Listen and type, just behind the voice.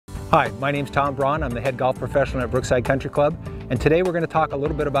Hi, my name's Tom Braun. I'm the head golf professional at Brookside Country Club, and today we're going to talk a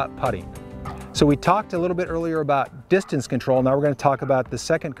little bit about putting. So we talked a little bit earlier about distance control. Now we're going to talk about the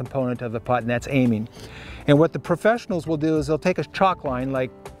second component of the putt, and that's aiming. And what the professionals will do is they'll take a chalk line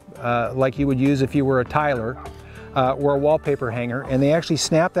like you would use if you were a tiler or a wallpaper hanger, and they actually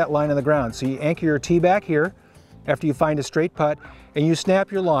snap that line on the ground. So you anchor your tee back here after you find a straight putt, and you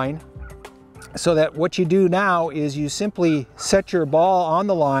snap your line, so that what you do now is you simply set your ball on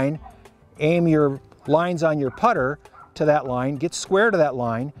the line, aim your lines on your putter to that line, get square to that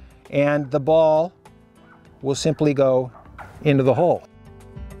line, and the ball will simply go into the hole.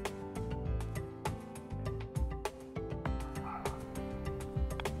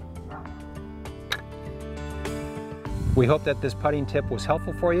 We hope that this putting tip was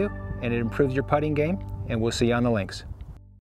helpful for you and it improves your putting game, and we'll see you on the links.